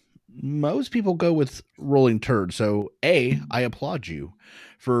all, most people go with rolling turd. So A, I applaud you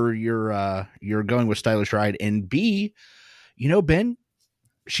for your going with stylish ride, and B, Ben,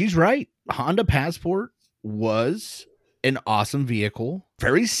 she's right. Honda Passport was an awesome vehicle,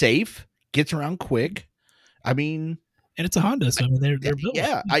 very safe, gets around quick. I mean, and it's a Honda, so I mean they're built.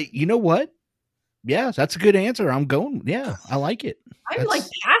 Yeah, you know what? Yeah, that's a good answer. I'm going. Yeah, I like it. I'm like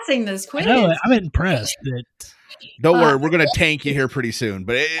passing this quiz. I know, I'm impressed. Don't worry, we're gonna tank you here pretty soon.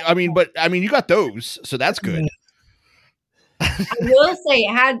 But you got those, so that's good. I will say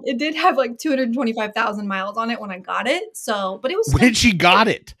it did have like 225,000 miles on it when I got it. So, but it was when she got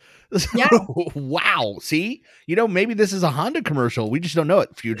it. Yeah. Wow. See, maybe this is a Honda commercial. We just don't know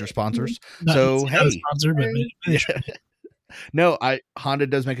it. Future sponsors. So hey, sponsor, but no, Honda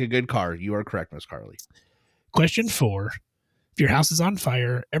does make a good car. You are correct, Miss Carly. Question 4: if your house is on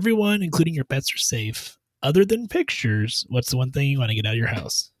fire, everyone, including your pets, are safe. Other than pictures, what's the one thing you want to get out of your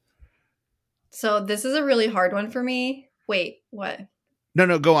house? So this is a really hard one for me. Wait, what?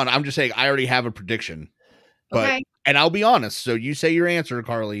 No, go on. I'm just saying I already have a prediction. But okay. And I'll be honest. So you say your answer,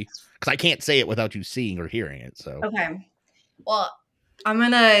 Carly, because I can't say it without you seeing or hearing it. So okay. Well,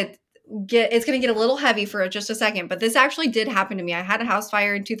 it's gonna get a little heavy for just a second, but this actually did happen to me. I had a house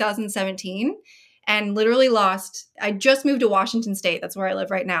fire in 2017 and literally I just moved to Washington State. That's where I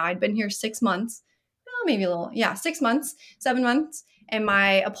live right now. I'd been here 6 months. Maybe a little. Yeah, 6 months, 7 months. And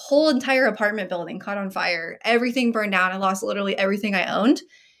my whole entire apartment building caught on fire. Everything burned down. I lost literally everything I owned.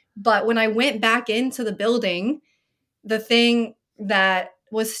 But when I went back into the building, the thing that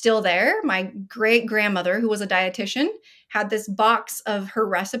was still there, my great grandmother, who was a dietitian, had this box of her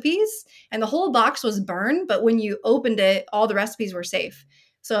recipes, and the whole box was burned. But when you opened it, all the recipes were safe.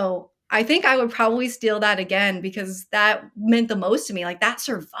 So I think I would probably steal that again because that meant the most to me. Like that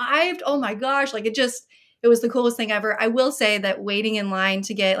survived. Oh my gosh. Like it was the coolest thing ever. I will say that waiting in line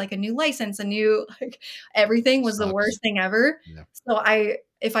to get like a new license, everything was the worst thing ever. Yeah. So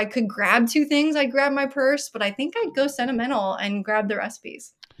if I could grab 2 things, I'd grab my purse, but I think I'd go sentimental and grab the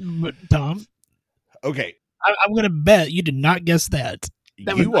recipes. Tom. Okay. I'm going to bet you did not guess that.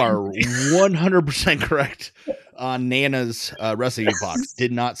 You are 100% correct on Nana's recipe box.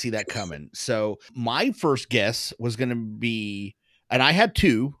 Did not see that coming. So my first guess was going to be, and I had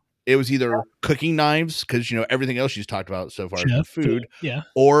 2, It was either cooking knives, because everything else she's talked about so far has been Chef, food, yeah.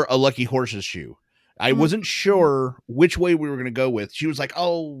 or a Lucky Horse's shoe. I wasn't sure which way we were going to go with. She was like,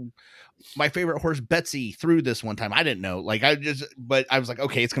 "Oh, my favorite horse Betsy threw this one time." I didn't know. But I was like,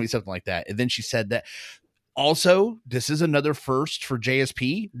 okay, it's going to be something like that. And then she said that. Also, this is another first for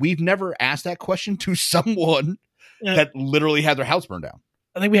JSP. We've never asked that question to someone that literally had their house burned down.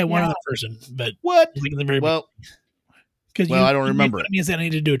 I think we had one other person, but what? Because I don't remember. It means that I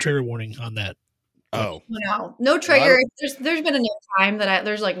need to do a trigger warning on that. No trigger. There's been enough time that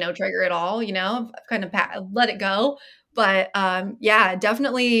there's like no trigger at all. I've kind of let it go. But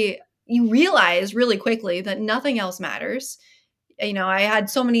definitely you realize really quickly that nothing else matters. I had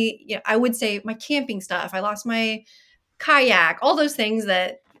so many. I would say my camping stuff. I lost my kayak. All those things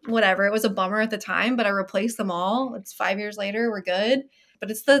that whatever. It was a bummer at the time, but I replaced them all. It's 5 years later. We're good.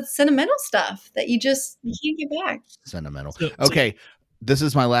 But it's the sentimental stuff that you can't get back. Sentimental. Okay. This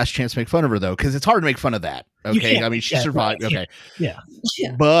is my last chance to make fun of her, though, because it's hard to make fun of that. Okay. I mean, she survived. Right. Okay. Yeah.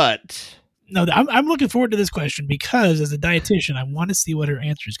 But. No, I'm looking forward to this question because as a dietitian, I want to see what her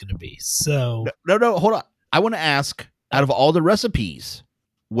answer is going to be. So. No, hold on. I want to ask, out of all the recipes,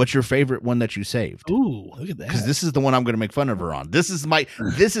 what's your favorite one that you saved? Ooh, look at that. Because this is the one I'm going to make fun of her on. This is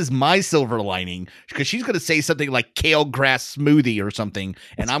my silver lining, because she's going to say something like kale grass smoothie or something,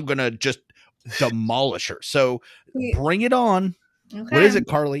 and I'm going to just demolish her. So bring it on. Okay. What is it,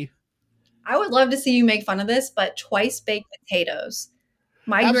 Carly? I would love to see you make fun of this, but twice baked potatoes.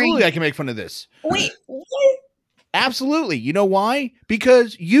 Absolutely, I can make fun of this. Wait, what? Absolutely. You know why?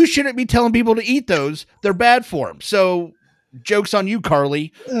 Because you shouldn't be telling people to eat those. They're bad for them. So joke's on you,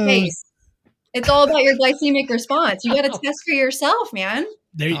 Carly. Hey, it's all about your glycemic response. You got to test for yourself, man.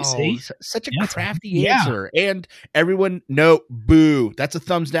 There you see. Such a crafty answer. And everyone, no, boo. That's a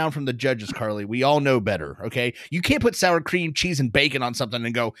thumbs down from the judges, Carly. We all know better, okay? You can't put sour cream, cheese, and bacon on something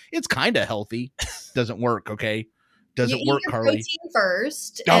and go, it's kind of healthy. Doesn't work, okay? Doesn't work, Carly. Protein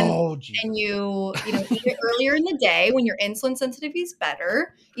first, and you eat it earlier in the day when your insulin sensitivity is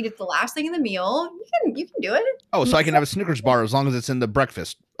better. Eat it the last thing in the meal. You can do it. Oh, so I can have a Snickers bar as long as it's in the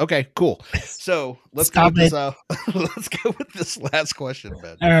breakfast. Okay, cool. So let's go with this. Let's go with this last question,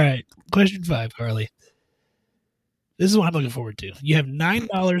 Ben. All right, question 5, Carly. This is what I'm looking forward to. You have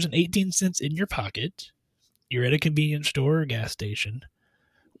 $9.18 in your pocket. You're at a convenience store or gas station.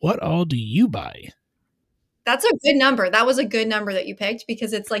 What all do you buy? That's a good number. That was a good number that you picked,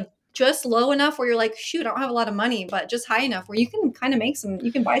 because it's like just low enough where you're like, shoot, I don't have a lot of money, but just high enough where you can kind of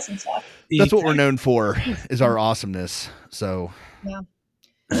you can buy some stuff. That's what we're known for, is our awesomeness. So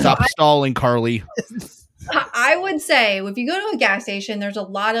stop stalling, Carly. I would say if you go to a gas station, there's a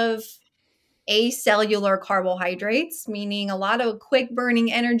lot of acellular carbohydrates, meaning a lot of quick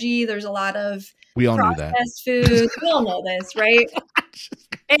burning energy. There's a lot of processed foods. We all know this, right?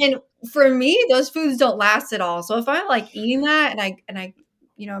 And for me, those foods don't last at all. So if I'm like eating that and I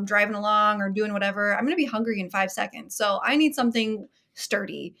I'm driving along or doing whatever, I'm going to be hungry in 5 seconds. So I need something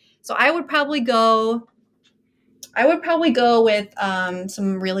sturdy. So I would probably go with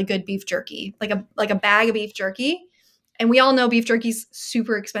some really good beef jerky, like a bag of beef jerky. And we all know beef jerky's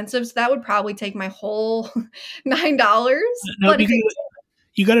super expensive, so that would probably take my whole $9. No, but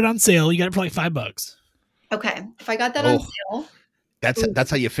you got it on sale. You got it for like $5. Okay, if I got that on sale. That's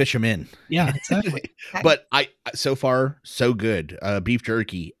how you fish them in. Yeah, exactly. Okay. But so far so good. Beef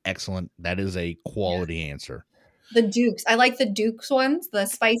jerky, excellent. That is a quality answer. The Dukes, I like the Dukes ones, the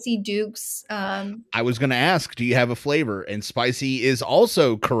spicy Dukes. I was going to ask, do you have a flavor? And spicy is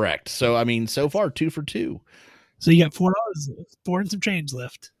also correct. So I mean, so far 2 for 2. So you got $4 and some change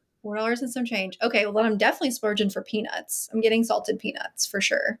left. $4 and some change. Okay, well then I'm definitely splurging for peanuts. I'm getting salted peanuts for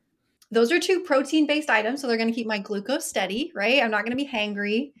sure. Those are 2 protein-based items, so they're going to keep my glucose steady, right? I'm not going to be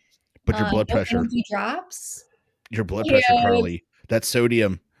hangry. But your blood pressure. Energy drops. Your blood pressure, Carly. That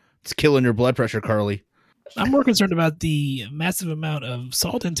sodium. It's killing your blood pressure, Carly. I'm more concerned about the massive amount of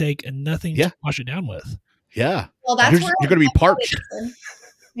salt intake and nothing to wash it down with. Yeah. Well, that's you're going to be parched.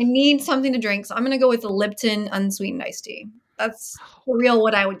 I need something to drink, so I'm going to go with the Lipton unsweetened iced tea. That's for real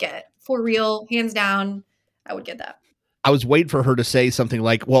what I would get. For real, hands down, I would get that. I was waiting for her to say something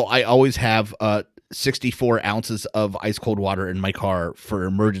like, well, I always have 64 ounces of ice cold water in my car for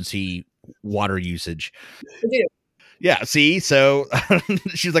emergency water usage. I do. Yeah, see? So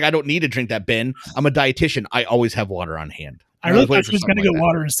she's like, I don't need to drink that, Ben. I'm a dietitian. I always have water on hand. I really thought she was going to go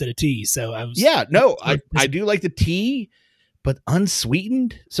water instead of tea. So I was. Yeah, no, I do like the tea, but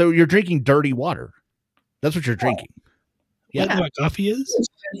unsweetened. So you're drinking dirty water. That's what you're drinking. Yeah. You know what coffee is?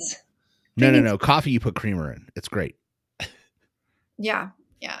 No. Coffee, you put creamer in. It's great. Yeah.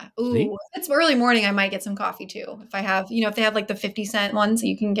 Yeah. Ooh, See? if it's early morning, I might get some coffee too. If I have, if they have like the 50-cent ones that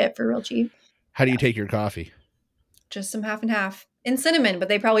you can get for real cheap. How do you take your coffee? Just some half and half in cinnamon, but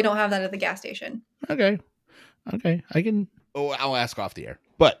they probably don't have that at the gas station. Okay. I can. Oh, I'll ask off the air.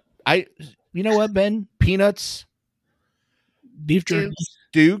 But you know what, Ben? Peanuts, Beef jerky.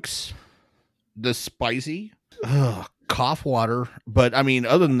 Dukes, the spicy, cough water. But I mean,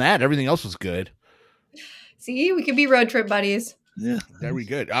 other than that, everything else was good. See, we could be road trip buddies. Yeah. Very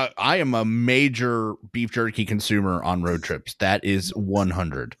good. I am a major beef jerky consumer on road trips. That is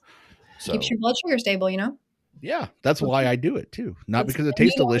 100. So Keeps your blood sugar stable, yeah, that's why I do it too. Not because it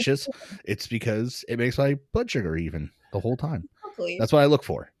tastes delicious. It's because it makes my blood sugar even the whole time. Hopefully. That's what I look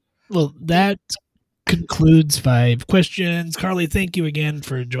for. Well, that concludes 5 questions. Carly, thank you again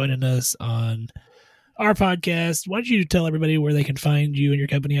for joining us on our podcast. Why don't you tell everybody where they can find you and your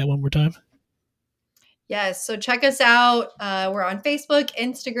company at one more time? Yes. So check us out. We're on Facebook,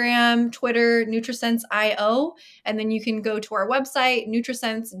 Instagram, Twitter, NutriSense.io. And then you can go to our website,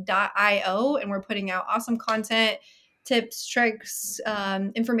 nutrisense.io. And we're putting out awesome content, tips, tricks,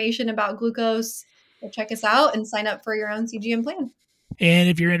 information about glucose. So check us out and sign up for your own CGM plan. And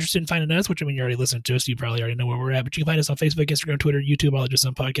if you're interested in finding us, which I mean, you already listened to us, you probably already know where we're at, but you can find us on Facebook, Instagram, Twitter, YouTube, all at Just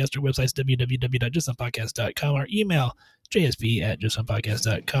Some Podcast. Our website's www.justsomepodcast.com. Our email,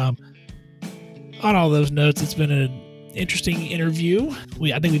 jsp@justsomepodcast.com. On all those notes, it's been an interesting interview.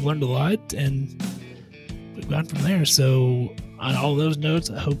 I think we've learned a lot, and we've gone from there. So on all those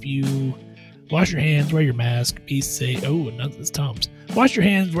notes, I hope you wash your hands, wear your mask, be safe. Oh, no, it's Tom's. Wash your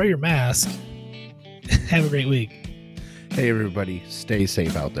hands, wear your mask. Have a great week. Hey, everybody, stay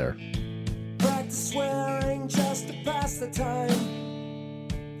safe out there. Practice swearing just to pass the time.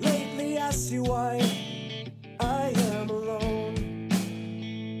 Lately I see why I am alone.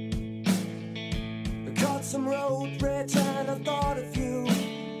 I caught some road rage and I thought of you.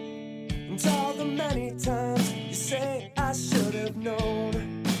 And all the many times you say I should have known.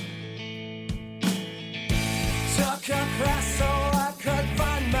 Took a class so I could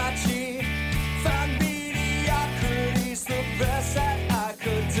find my G. Found mediocrity's the best that I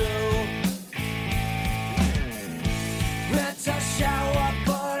could do. Meant to shower,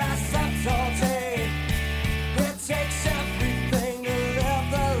 but I slept all day. It takes everything to live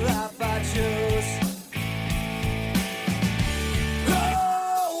the life I choose.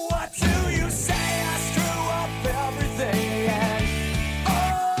 Oh, what do you say? I screw up everything again.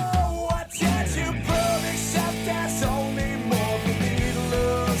 Oh, what did you prove except there's only more for me to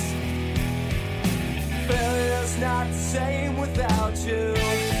lose? Failure's not the same without you.